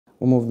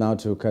We'll move now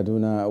to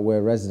Kaduna,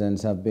 where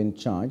residents have been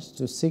charged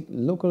to seek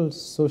local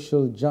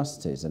social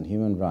justice and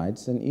human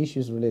rights and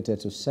issues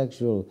related to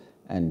sexual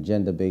and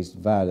gender-based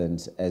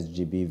violence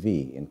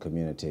 (SGBV) in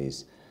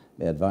communities.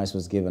 The advice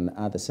was given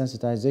at the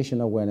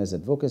Sensitization Awareness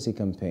Advocacy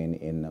Campaign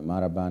in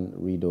Maraban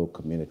Rido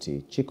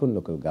Community, Chikun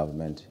Local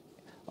Government,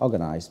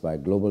 organized by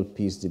Global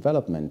Peace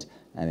Development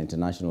and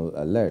International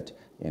Alert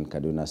in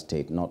Kaduna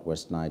State,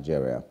 Northwest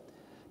Nigeria.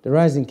 The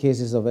rising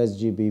cases of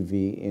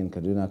SGBV in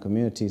Kaduna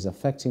communities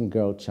affecting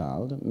girl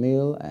child,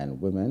 male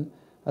and women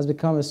has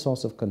become a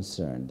source of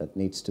concern that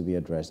needs to be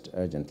addressed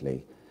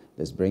urgently.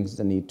 This brings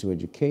the need to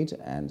educate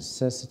and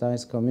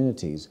sensitize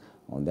communities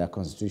on their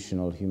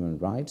constitutional human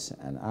rights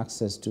and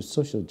access to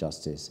social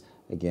justice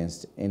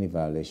against any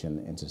violation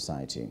in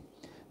society.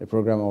 The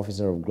program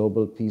officer of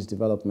Global Peace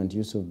Development,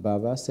 Yusuf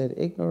Baba, said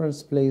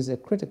ignorance plays a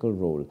critical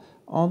role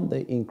on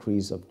the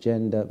increase of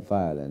gender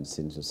violence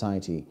in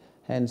society,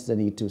 hence the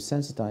need to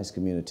sensitize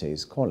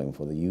communities, calling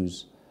for the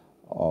use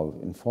of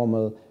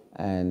informal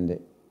and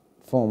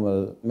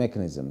formal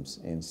mechanisms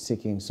in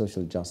seeking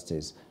social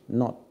justice,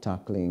 not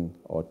tackling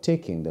or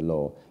taking the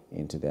law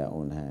into their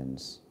own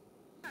hands.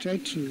 Try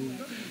to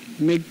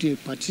make the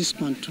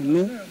participant to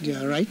know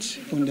their rights,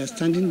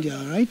 understanding their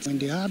rights. When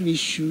they have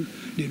issue,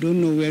 they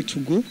don't know where to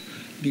go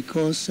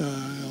because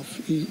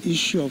of the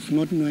issue of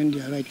not knowing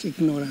their rights,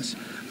 ignorance.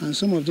 And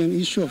some of them,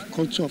 issue of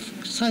culture of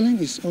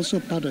silence is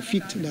also part of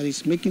it, that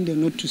is making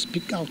them not to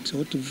speak out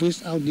or to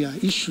voice out their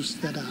issues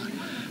that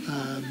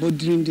are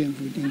bothering them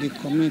in the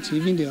community.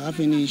 Even if they have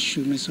any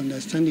issue,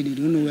 misunderstanding, they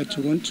don't know where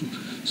to run to.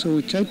 So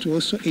we try to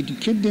also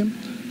educate them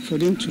for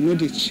them to know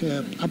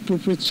the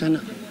appropriate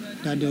channel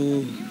that they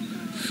will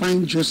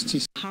find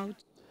justice.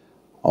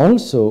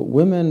 Also,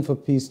 Women for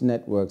Peace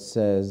Network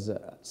says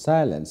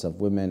silence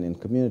of women in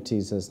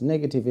communities has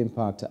negative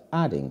impact,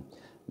 adding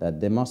that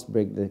they must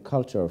break the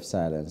culture of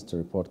silence to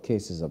report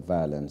cases of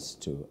violence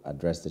to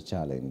address the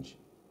challenge.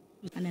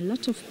 And a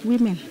lot of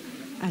women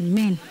and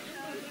men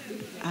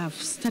have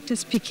started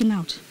speaking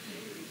out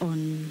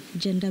on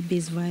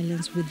gender-based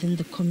violence within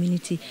the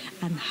community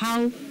and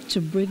how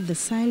to break the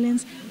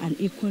silence and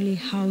equally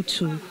how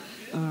to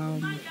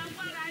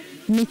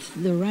meet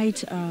the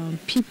right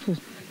people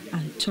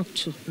and talk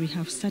to. We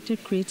have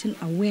started creating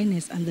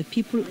awareness and the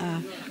people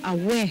are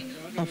aware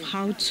of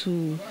how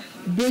to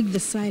break the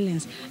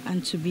silence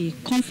and to be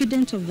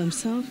confident of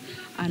themselves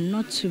and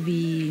not to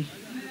be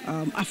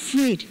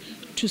afraid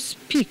to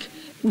speak.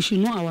 We should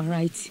know our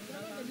rights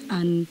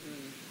and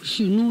we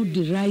should know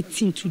the right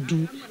thing to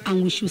do,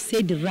 and we should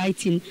say the right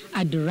thing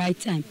at the right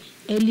time.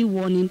 Early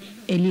warning,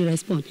 early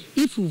response.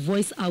 If we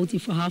voice out,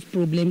 if we have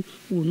problem,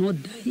 we will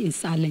not die in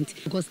silence.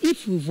 Because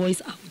if we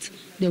voice out,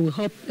 they will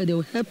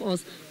help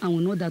us and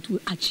we know that we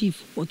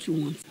achieve what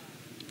we want.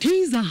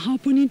 Things are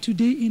happening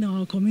today in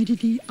our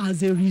community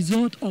as a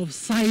result of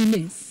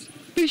silence,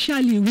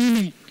 especially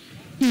women.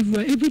 If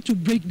we're able to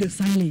break the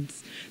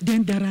silence,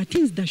 then there are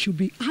things that should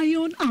be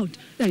ironed out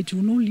that it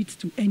will not lead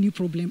to any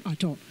problem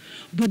at all.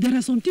 But there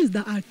are some things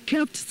that are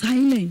kept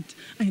silent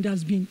and it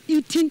has been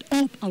eating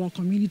up our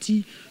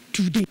community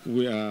today.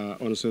 We are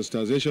on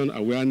sensitization,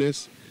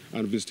 awareness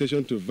and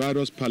visitation to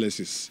various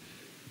palaces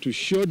to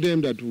show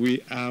them that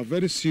we are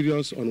very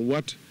serious on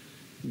what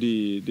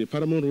the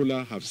paramount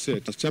ruler have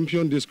said, has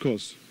championed this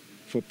cause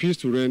for peace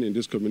to reign in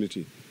this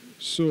community.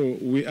 So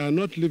we are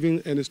not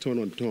leaving any stone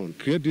unturned.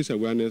 Create this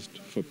awareness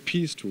for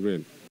peace to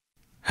reign.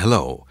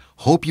 Hello,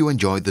 hope you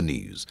enjoyed the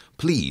news.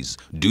 Please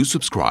do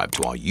subscribe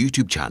to our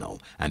YouTube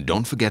channel and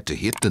don't forget to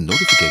hit the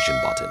notification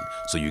button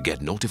so you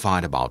get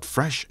notified about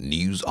fresh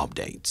news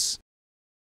updates.